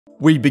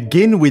We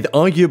begin with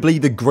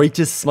arguably the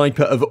greatest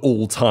sniper of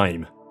all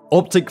time.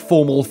 OpTic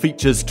Formal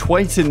features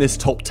twice in this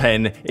top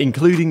 10,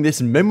 including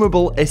this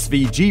memorable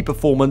SVG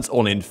performance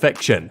on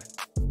Infection.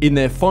 In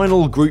their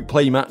final group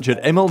play match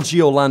at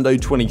MLG Orlando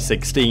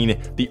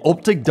 2016, the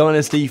OpTic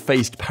Dynasty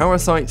faced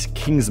Parasite's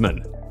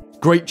Kingsman.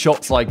 Great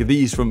shots like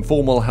these from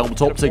Formal helped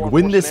OpTic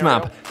win this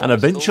map and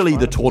eventually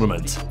the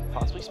tournament.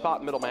 Possibly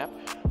spot middle map.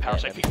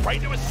 Parasite peeks right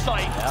into his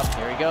sight. Yep,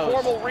 here he goes.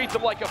 Formal reads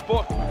him like a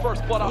book.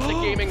 First blood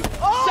OpTic Gaming.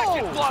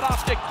 Second blood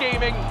OpTic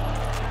Gaming.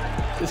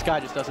 This guy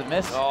just doesn't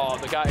miss. Oh,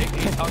 the guy,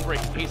 he's hungry.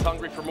 He's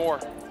hungry for more.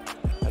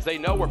 As they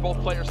know where both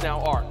players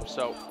now are.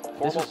 So,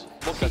 Formal's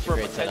looking for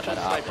a potential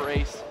sniper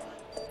ace.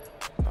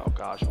 Oh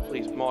gosh,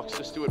 please, Mox,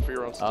 just do it for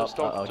your own. Just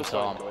don't go in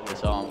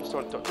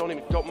there. Don't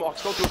even,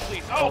 Mox, don't do it,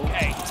 please.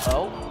 Okay.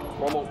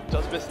 Formal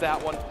does miss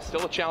that one.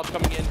 Still a challenge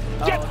coming in.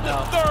 Gets the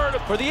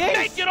third for the ace.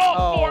 Make it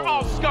all four.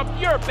 Oh, Scump,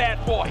 you're a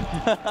bad boy.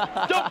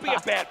 Don't be a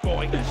bad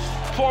boy.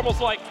 Formal's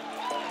like,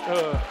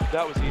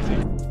 that was easy.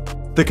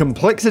 The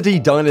Complexity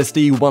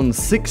Dynasty won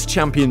 6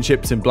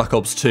 championships in Black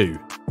Ops 2,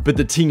 but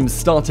the team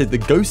started the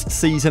Ghost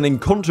season in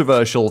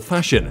controversial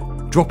fashion,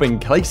 dropping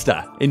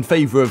Clayster in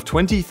favour of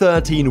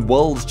 2013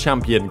 World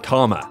Champion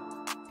Karma.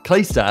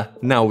 Clayster,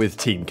 now with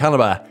Team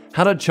Caliber,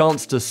 had a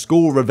chance to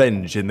score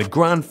revenge in the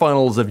Grand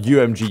Finals of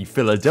UMG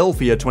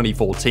Philadelphia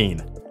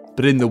 2014,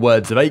 but in the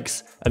words of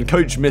HECZ and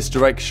coach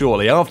Mr. X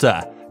shortly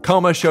after,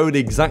 Karma showed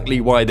exactly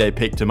why they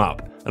picked him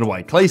up and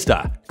why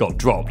Clayster got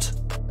dropped.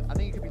 I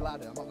think it could be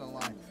louder, I'm not gonna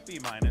lie. B-.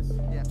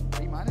 Yeah,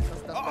 B-. That's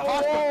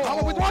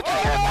Oh, with one it's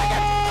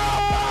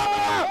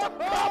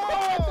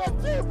a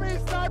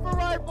 2-piece sniper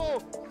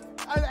rifle!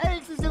 And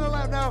HECZ is gonna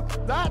let him know.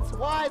 That's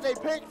why they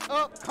picked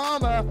up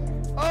Karma.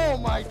 Oh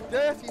my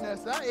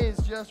dirtiness, that is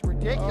just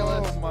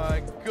ridiculous. Oh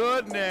my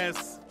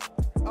goodness.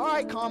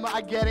 Alright, Karma,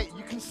 I get it.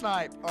 You can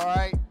snipe,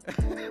 alright?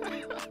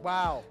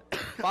 Wow.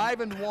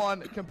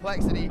 5-1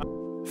 Complexity.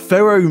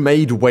 Pharaoh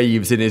made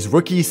waves in his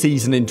rookie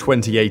season in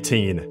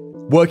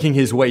 2018, working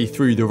his way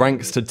through the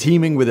ranks to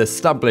teaming with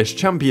established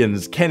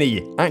champions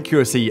Kenny,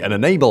 Accuracy and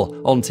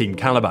Enable on Team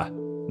Caliber.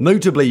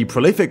 Notably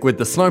prolific with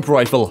the sniper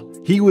rifle,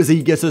 he was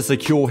eager to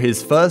secure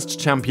his first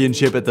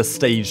championship at the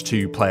Stage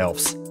 2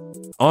 playoffs.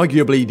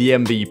 Arguably the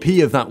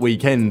MVP of that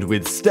weekend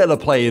with stellar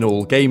play in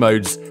all game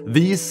modes,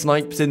 these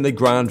snipes in the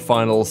grand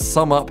finals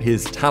sum up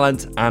his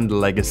talent and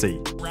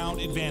legacy.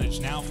 Round advantage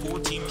now for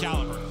Team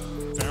Caliber.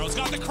 Pharaoh's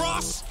got the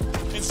cross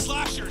and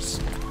slashers.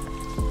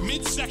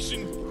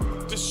 Midsection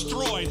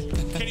destroyed.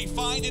 Can he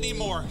find any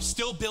more?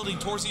 Still building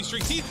towards these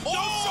streaks. Don't show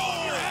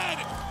him your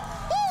head!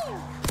 Woo!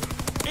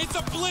 It's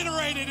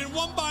obliterated, and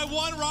one by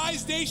one,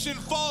 Rise Nation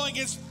falling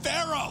as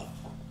Pharaoh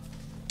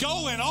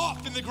going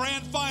off in the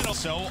grand final.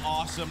 So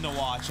awesome to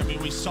watch. I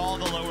mean, we saw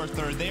the lower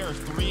third. They are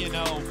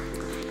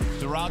 3-0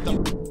 throughout the...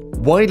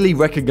 Widely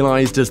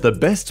recognized as the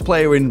best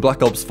player in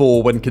Black Ops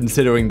 4 when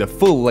considering the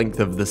full length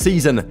of the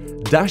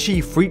season,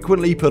 Dashy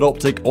frequently put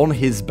OpTic on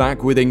his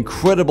back with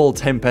incredible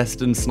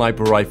Tempest and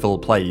sniper rifle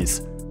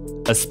plays.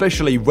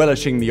 Especially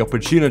relishing the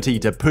opportunity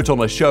to put on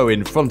a show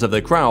in front of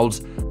the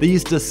crowds,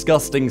 these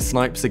disgusting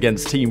snipes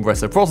against Team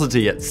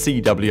Reciprocity at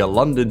CW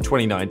London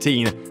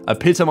 2019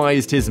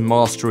 epitomized his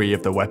mastery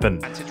of the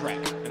weapon. And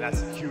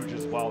that's huge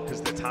as well,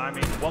 because the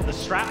timing, well, the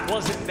strap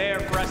wasn't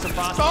there for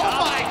Reciprocity. Oh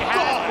my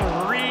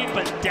God! Read,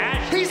 but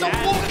Dash. He's a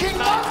walking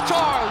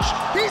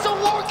montage! He's a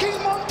walking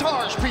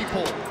montage,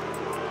 people!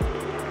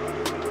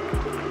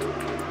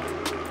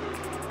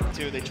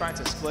 They tried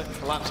to split and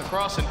collapse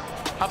across and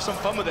have some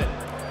fun with it.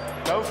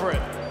 Go for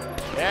it.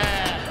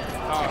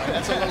 Yeah. All right,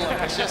 that's a little,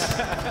 let's just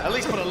at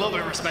least put a little bit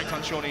of respect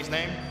on Shawnee's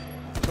name.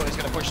 Shawnee's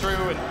going to push through,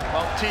 and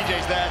well,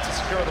 TJ's there to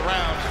secure the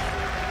round.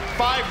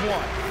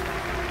 5-1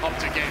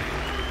 OpTic Gaming.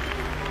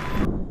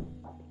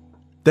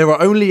 There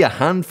are only a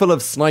handful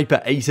of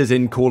sniper aces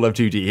in Call of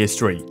Duty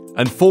history,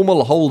 and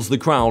Formal holds the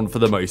crown for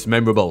the most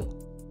memorable.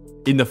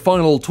 In the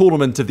final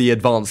tournament of the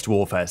Advanced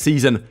Warfare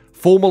season,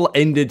 Formal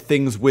ended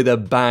things with a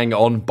bang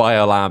on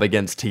Biolab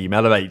against Team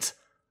Elevate.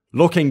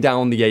 Locking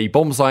down the A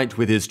bomb site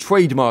with his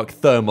trademark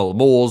thermal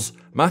Moors,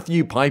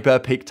 Matthew Piper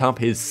picked up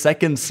his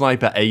second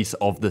sniper ace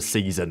of the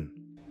season.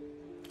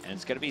 And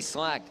it's going to be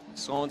Slack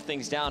slowing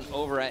things down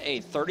over at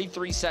A.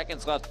 33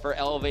 seconds left for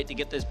Elevate to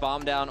get this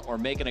bomb down or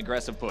make an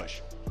aggressive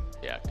push.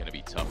 Yeah, going to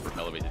be tough for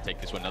Elevate to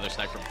take this one. Another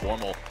snipe from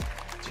Formal.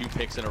 2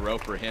 picks in a row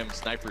for him.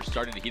 Sniper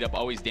starting to heat up.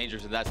 Always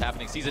dangerous if that's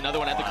happening. Sees another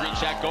one at the green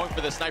shack. Going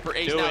for the sniper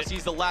ace now.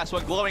 Sees the last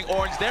one. Glowing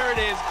orange. There it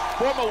is.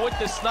 Formal with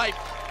the snipe.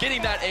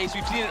 Getting that ace.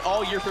 We've seen it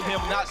all year from him.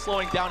 Not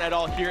slowing down at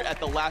all here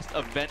at the last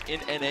event in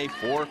NA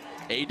for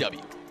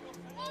AW.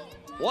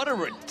 What a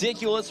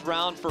ridiculous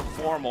round for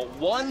Formal.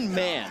 One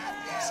man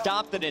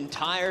stopped an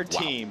entire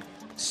team.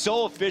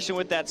 So efficient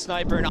with that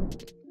sniper.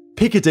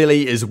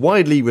 Piccadilly is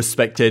widely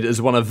respected as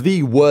one of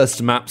the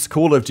worst maps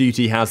Call of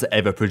Duty has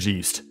ever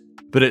produced,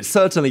 but it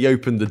certainly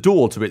opened the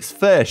door to its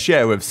fair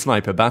share of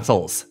sniper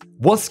battles.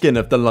 Waskin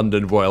of the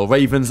London Royal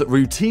Ravens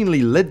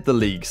routinely led the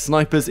league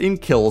snipers in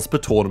kills per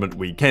tournament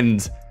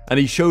weekend, and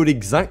he showed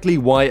exactly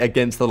why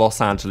against the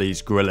Los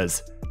Angeles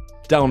Guerrillas.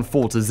 Down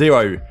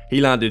 4-0,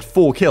 he landed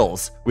 4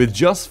 kills with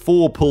just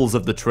 4 pulls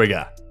of the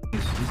trigger.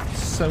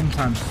 It's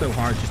sometimes so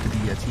hard just to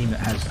be a team that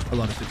has a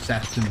lot of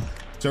success, and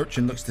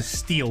Searchin looks to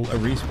steal a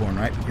respawn,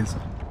 right? Because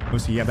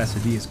obviously you have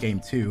SOD as game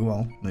 2.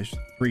 Well, there's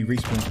 3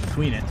 respawns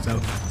between it. So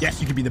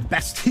yes, you could be the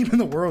best team in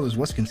the world as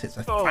Wuskin hits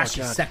a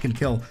flashy second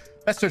kill.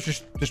 Best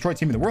search destroyed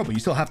team in the world, but you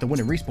still have to win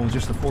a respawn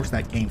just to force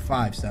that game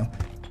 5. So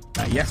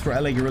yes, for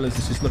LA Gorillas,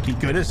 this is looking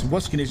good as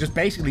Wuskin is just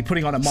basically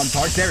putting on a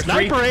montage. There's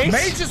 3.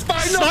 Mage just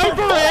finds number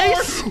 4.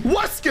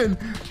 Wuskin!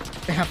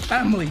 They have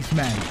families,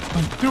 man.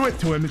 Don't do it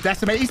to him,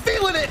 Decimate. He's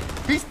feeling it!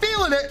 He's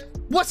feeling it!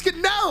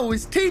 Wuskin, no!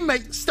 His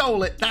teammate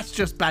stole it. That's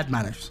just bad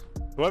manners.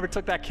 Whoever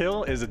took that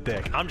kill is a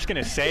dick. I'm just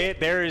gonna say it.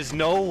 There is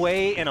no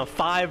way in a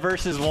 5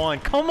 versus 1.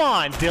 Come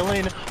on,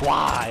 Dylan.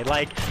 Why?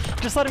 Like,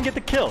 just let him get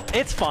the kill.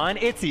 It's fine.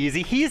 It's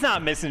easy. He's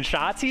not missing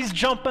shots. He's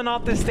jumping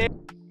off the stage.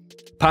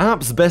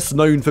 Perhaps best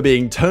known for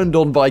being turned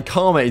on by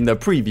Karma in the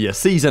previous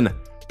season,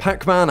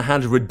 Pac-Man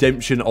had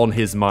redemption on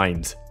his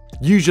mind.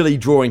 Usually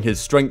drawing his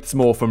strengths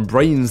more from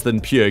brains than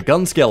pure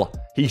gun skill,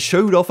 he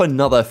showed off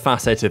another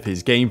facet of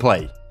his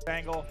gameplay.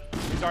 Angle.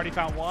 He's already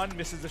found 1,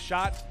 misses the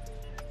shot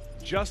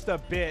just a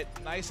bit.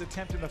 Nice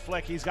attempt in the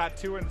flick. He's got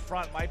 2 in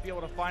front, might be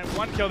able to find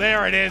 1 kill.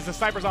 There it is. The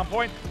sniper's on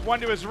point.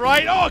 1 to his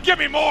right. Oh, give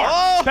me more.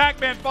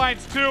 Pac-Man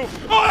finds 2. Oh,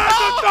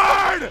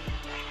 that's a 3rd.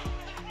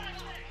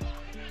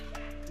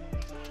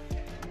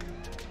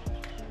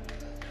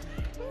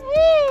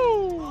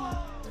 Woo!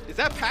 Is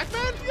that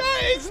Pac-Man?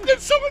 Yeah, did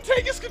someone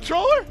take his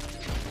controller?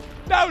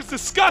 That was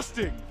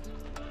disgusting.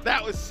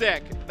 That was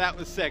sick. That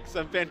was sick.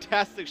 Some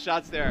fantastic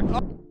shots there.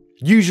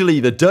 Usually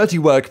the dirty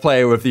work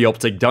player of the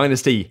OpTic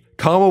dynasty,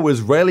 Karma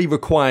was rarely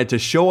required to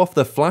show off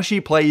the flashy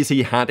plays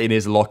he had in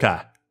his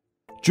locker.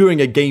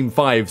 During a Game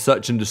 5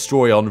 search and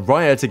destroy on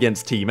Riot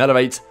against Team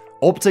Elevate,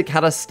 OpTic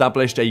had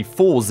established a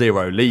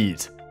 4-0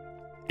 lead.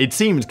 It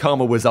seemed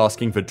Karma was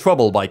asking for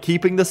trouble by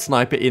keeping the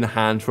sniper in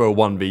hand for a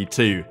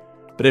 1v2,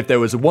 but if there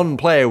was one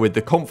player with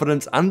the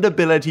confidence and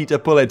ability to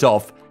pull it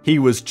off, he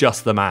was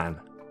just the man.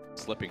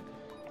 Slipping.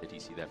 Did he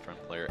see that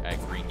front player at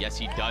green? Yes,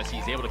 he does.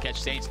 He's able to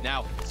catch Saints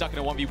now. Stuck in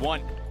a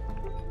 1v1.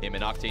 Him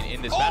and Octane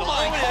in this battle.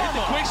 Oh, hit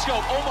the quick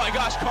scope. Oh my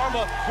gosh,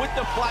 Karma with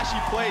the flashy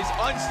plays.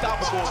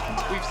 Unstoppable.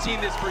 We've seen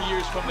this for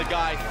years from the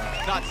guy.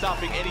 Not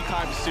stopping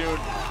anytime soon.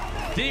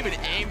 Didn't even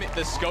aim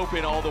the scope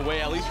in all the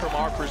way, at least from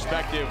our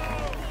perspective.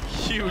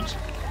 Huge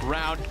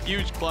round,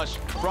 huge clutch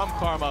from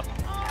Karma.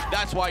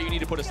 That's why you need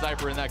to put a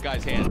sniper in that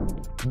guy's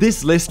hand.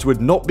 This list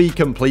would not be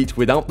complete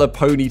without the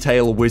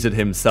ponytail wizard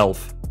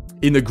himself.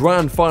 In the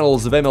grand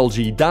finals of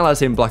MLG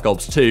Dallas in Black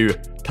Ops 2,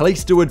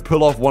 Clayster would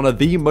pull off one of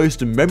the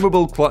most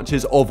memorable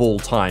clutches of all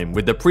time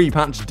with the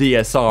pre-patched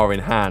DSR in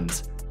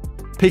hand.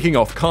 Picking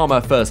off Karma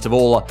first of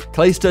all,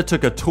 Clayster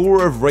took a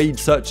tour of Raid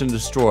Search and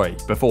Destroy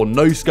before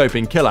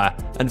no-scoping Killer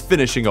and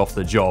finishing off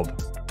the job.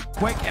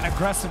 Quick and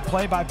aggressive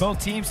play by both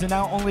teams, and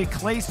now only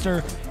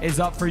Clayster is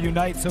up for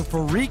Unite. So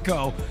for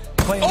Rico,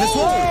 playing this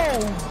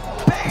one.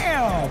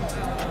 Bam!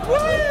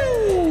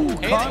 Woo!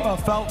 Karma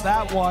felt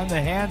that one. The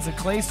hands of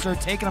Clayster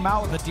taking him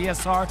out with the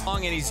DSR.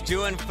 And he's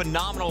doing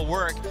phenomenal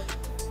work.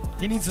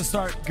 He needs to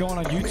start going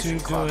on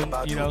YouTube doing,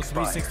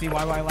 360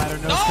 YY ladder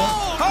no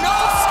scope. No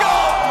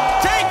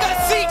scope! Take a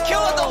seat,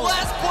 killing the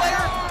last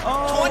player.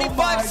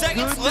 25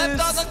 seconds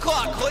left on the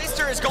clock.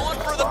 Clayster is going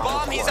for the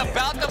bomb. He's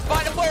about to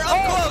find a player up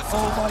close.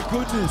 Oh my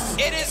goodness.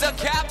 It is a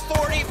cap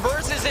 40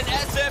 versus an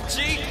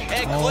SFG,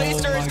 and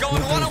Clayster is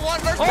going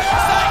one-on-one versus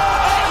Parasite.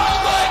 Oh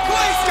my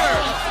Clayster!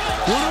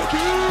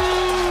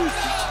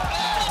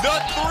 The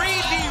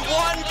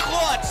 3v1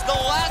 clutch, the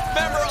last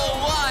member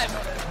alive.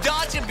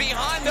 Dodging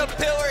behind the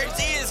pillars,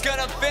 he is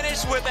gonna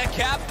finish with a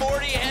cap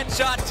 40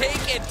 headshot,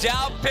 taking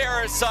down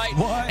Parasite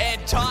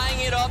and tying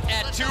it up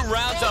at 2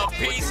 rounds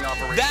apiece.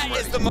 That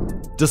is the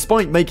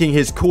Despite making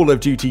his Call of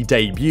Duty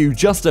debut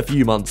just a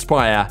few months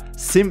prior,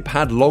 Simp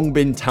had long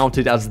been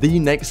touted as the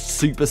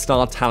next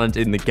superstar talent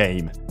in the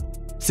game.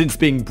 Since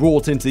being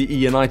brought into the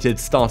E-United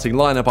starting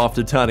lineup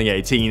after turning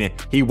 18,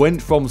 he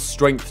went from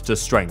strength to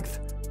strength.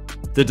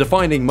 The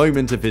defining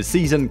moment of his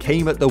season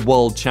came at the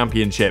World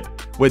Championship,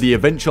 where the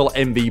eventual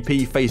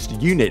MVP faced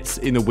Units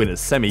in the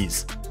winners'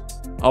 semis.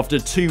 After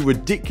 2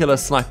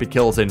 ridiculous sniper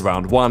kills in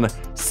round 1,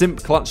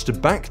 Simp clutched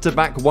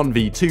back-to-back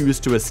 1v2s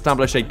to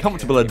establish a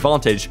comfortable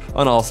advantage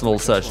on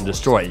Arsenal's Search and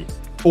Destroy.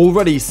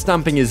 Already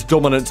stamping his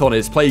dominance on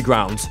his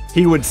playground,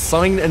 he would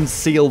sign and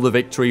seal the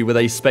victory with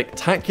a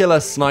spectacular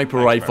sniper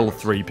rifle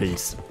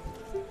 3-piece.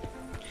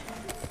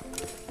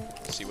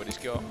 See what he's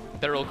got.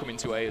 They're all coming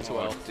to A as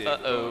well.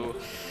 Uh-oh.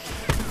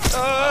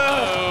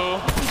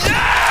 Oh!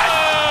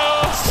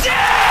 Yes!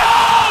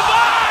 Oh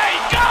my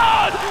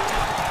God!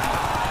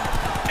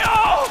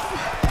 Oh!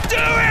 Do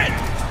it!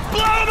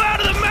 Blow him out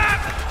of the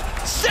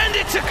map! Send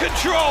it to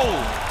control!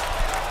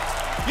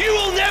 You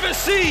will never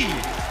see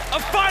a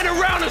finer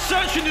round of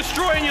search and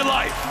destroy in your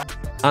life!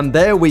 And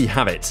there we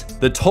have it,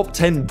 the top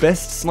 10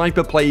 best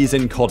sniper plays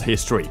in COD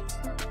history.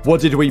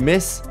 What did we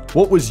miss?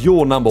 What was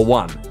your number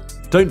 1?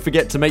 Don't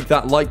forget to make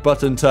that like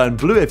button turn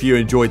blue if you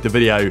enjoyed the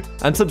video,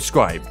 and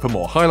subscribe for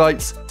more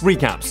highlights,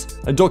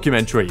 recaps, and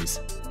documentaries.